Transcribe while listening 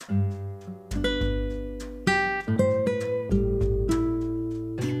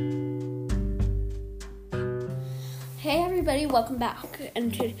everybody, welcome back.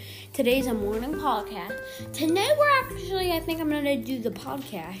 And today's a morning podcast. Today I think I'm going to do the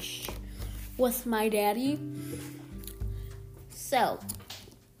podcast with my daddy. So,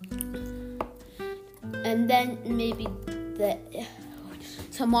 and then maybe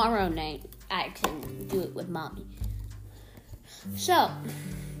tomorrow night I can do it with mommy. So,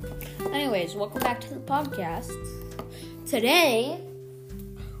 anyways, welcome back to the podcast. Today,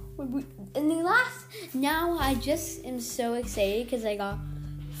 now I just am so excited because I got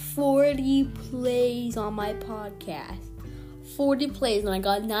 40 plays on my podcast. 40 plays and I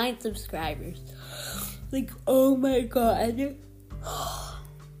got 9 subscribers. Like, oh my god. Oh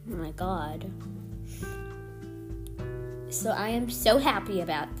my god. So I am so happy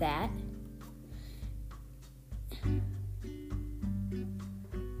about that.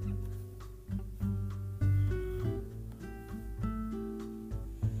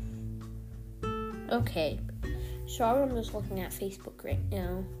 Okay, sorry, I'm just looking at Facebook right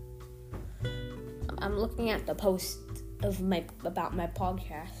now. I'm looking at the post about my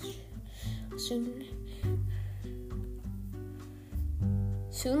podcast. Soon,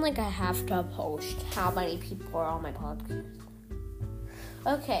 like I have to post how many people are on my podcast.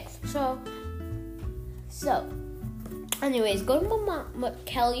 Okay, so, anyways, go to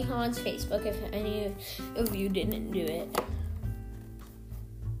Kelly Hahn's Facebook if any of you didn't do it.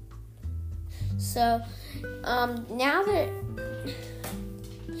 So,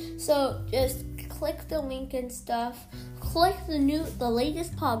 just click the link and stuff. Click the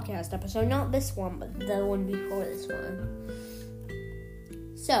latest podcast episode, not this one, but the one before this one.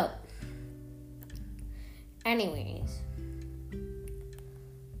 So, anyways.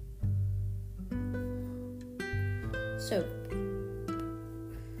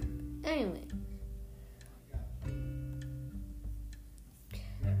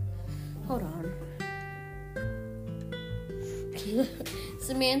 Hold on.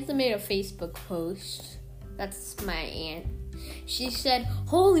 Samantha made a Facebook post. That's my aunt. She said,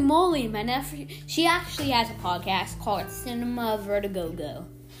 "Holy moly, my nephew." She actually has a podcast called Cinema Vertigo.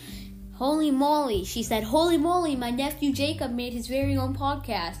 Holy moly, she said, "Holy moly, my nephew Jacob made his very own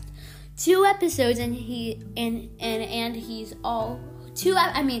podcast. 2 episodes and he's all 2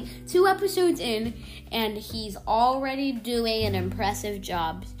 episodes in, and he's already doing an impressive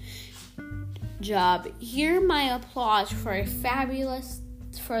job. Hear my applause for a fabulous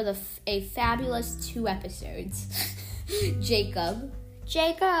 2 episodes." Jacob!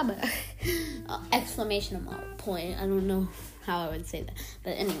 Exclamation point. I don't know how I would say that.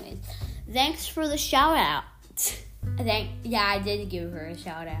 But anyways, thanks for the shout out. I did give her a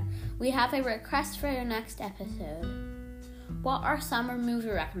shout out. We have a request for the next episode. What are summer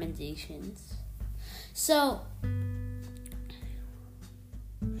movie recommendations? So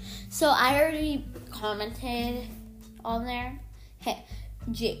I already commented on there. Hey,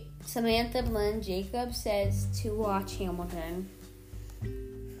 Samantha Blinn Jacob says to watch Hamilton.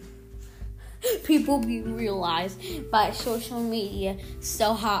 People being realized by social media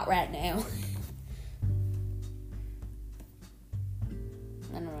so hot right now.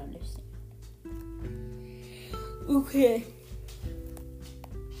 I don't understand. Okay.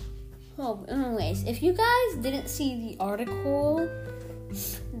 Oh, anyways, if you guys didn't see the article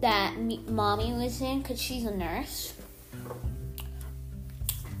that mommy was in, because she's a nurse.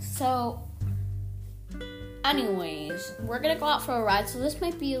 So, anyways, we're going to go out for a ride, so this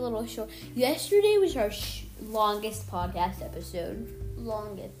might be a little short. Yesterday was our longest podcast episode.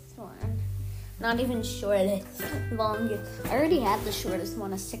 Longest one. Not even shortest. Longest. I already had the shortest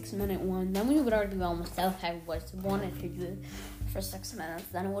one, a 6-minute one. Then we would already be almost out if I wanted to do it for 6 minutes.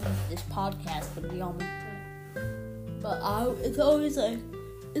 Then this podcast would be almost done. But it's always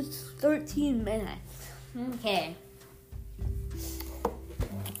it's 13 minutes. Okay.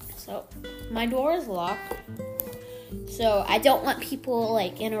 So, my door is locked. So, I don't want people,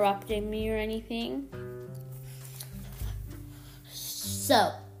 interrupting me or anything.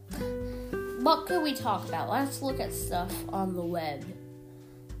 So, what could we talk about? Let's look at stuff on the web.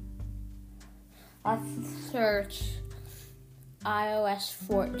 Let's search iOS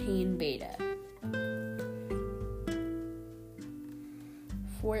 14 beta.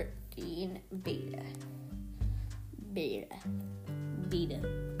 14 beta.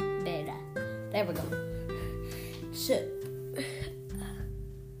 There we go. So,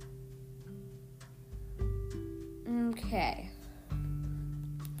 okay.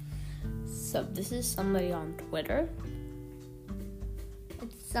 So this is somebody on Twitter.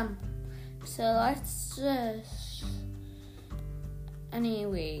 So let's just,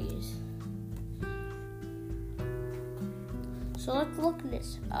 anyways. So let's look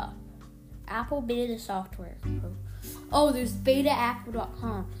this up. Apple beta software. Oh, there's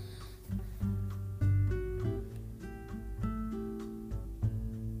betaapple.com.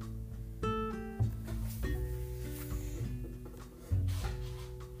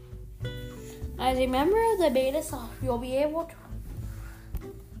 As a member of the beta soft, you'll be able to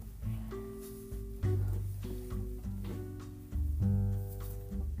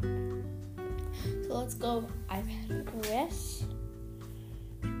let's go iPad OS.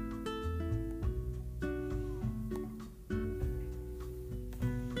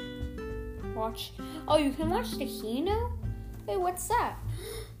 Watch. Oh, you can watch the keynote? Wait, what's that?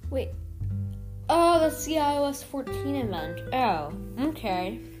 Wait. Oh, that's the iOS 14 event. Oh,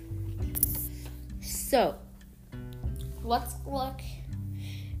 okay. So, let's look.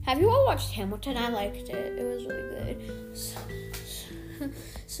 Have you all watched Hamilton? I liked it. It was really good.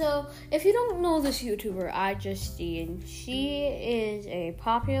 So, if you don't know this YouTuber, iJustine, she is a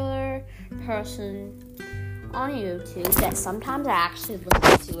popular person on YouTube that sometimes I actually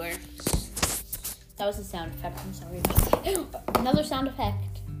listen to her. That was a sound effect. I'm sorry. Another sound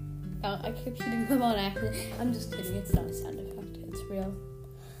effect. I keep hitting them on accident. I'm just kidding. It's not a sound effect. It's real.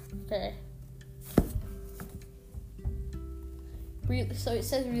 Okay. So it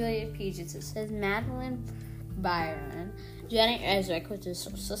says related pages. It says Madeline Byron, Jenny Ezrick, which is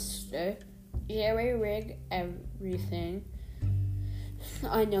her sister, Jerry Rig Everything.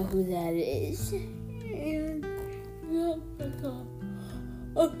 I know who that is. And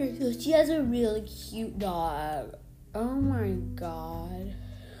okay, so she has a really cute dog. Oh my god.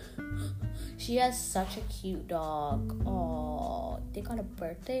 She has such a cute dog. Oh, they got a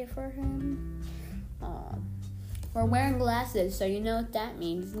birthday for him. We're wearing glasses, so you know what that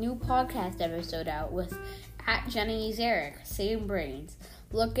means. New podcast episode out with @Jenny'sEric, same brains.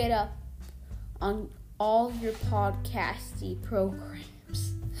 Look it up on all your podcasty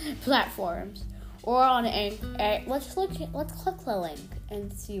platforms, or on let's click the link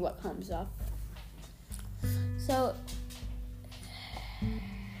and see what comes up. So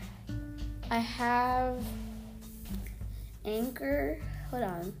I have Anchor. Hold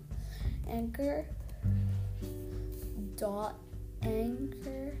on, Anchor.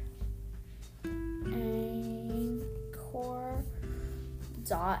 Anchor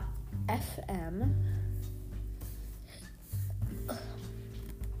FM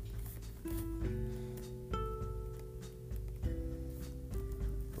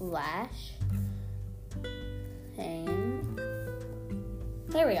Lash Fame.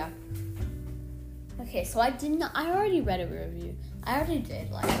 There we are. Okay, so I already read a review. I already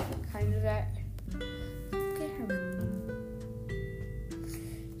did, kind of that.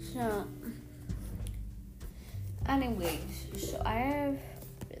 So, anyways,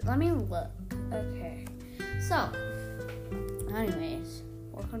 let me look. Okay. So, anyways,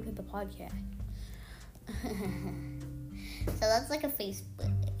 welcome to the podcast. So let's look at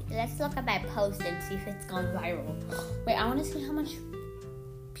Facebook. Let's look at my post and see if it's gone viral. Wait, I want to see how much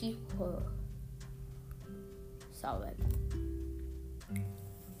people saw it.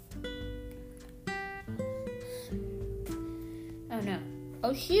 Oh no.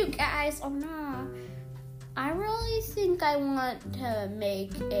 Oh shoot, guys. Oh no. I really think I want to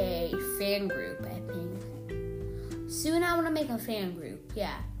make a fan group, I think. Soon I want to make a fan group,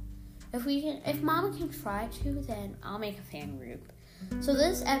 yeah. If Mama can try to, then I'll make a fan group. So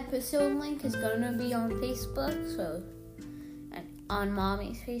this episode link is going to be on Facebook, so on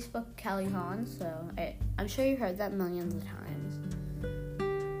Mommy's Facebook, Kelly Hahn, so I'm sure you've heard that millions of times.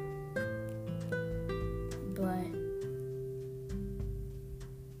 But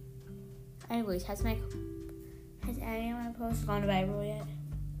anyways, has any of my posts gone viral yet?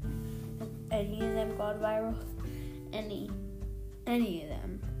 Have any of them gone viral? Any of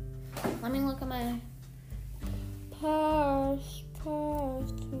them? Let me look at my past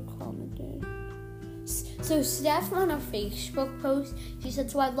who commented. So Steph on a Facebook post, she said,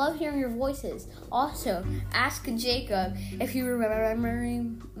 "So I love hearing your voices. Also, ask Jacob if you remember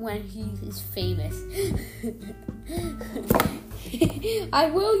him when he is famous." I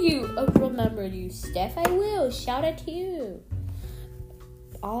will remember you, Steph. I will. Shout out to you.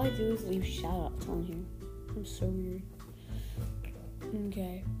 All I do is leave shout outs on here. I'm so weird.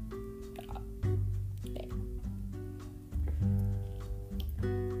 Okay.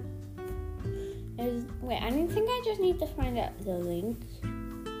 I just need to find out the link.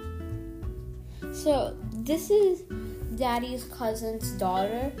 So, this is Daddy's cousin's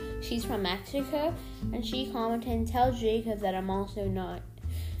daughter. She's from Mexico, and she commented and tells Jacob that I'm also not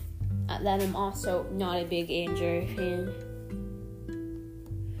a big Andrew fan.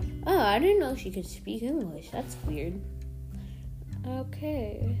 Oh, I didn't know she could speak English. That's weird.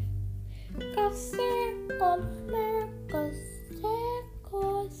 Okay.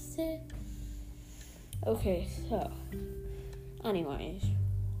 Okay, so, anyways.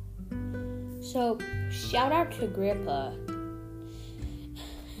 So, shout out to Grandpa.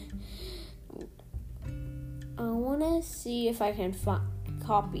 I want to see if I can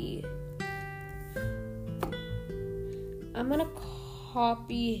copy. I'm going to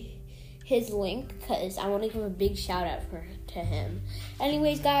copy his link because I want to give a big shout out to him.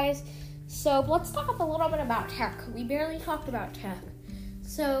 Anyways, guys, so let's talk a little bit about tech. We barely talked about tech.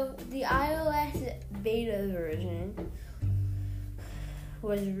 So, the iOS beta version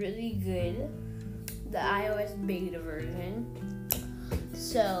was really good. The iOS beta version.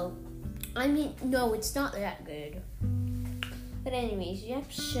 So, no, it's not that good. But anyways,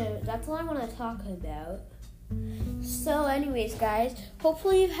 yep, so that's all I want to talk about. So anyways, guys,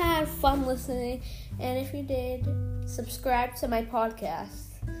 hopefully you've had fun listening. And if you did, subscribe to my podcast.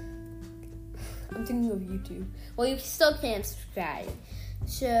 I'm thinking of YouTube. Well, you still can subscribe.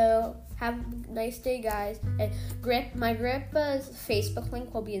 So, have a nice day, guys. And my grandpa's Facebook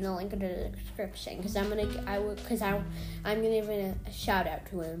link will be in the link in the description because I'm gonna give a shout out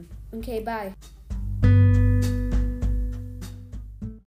to him. Okay, bye.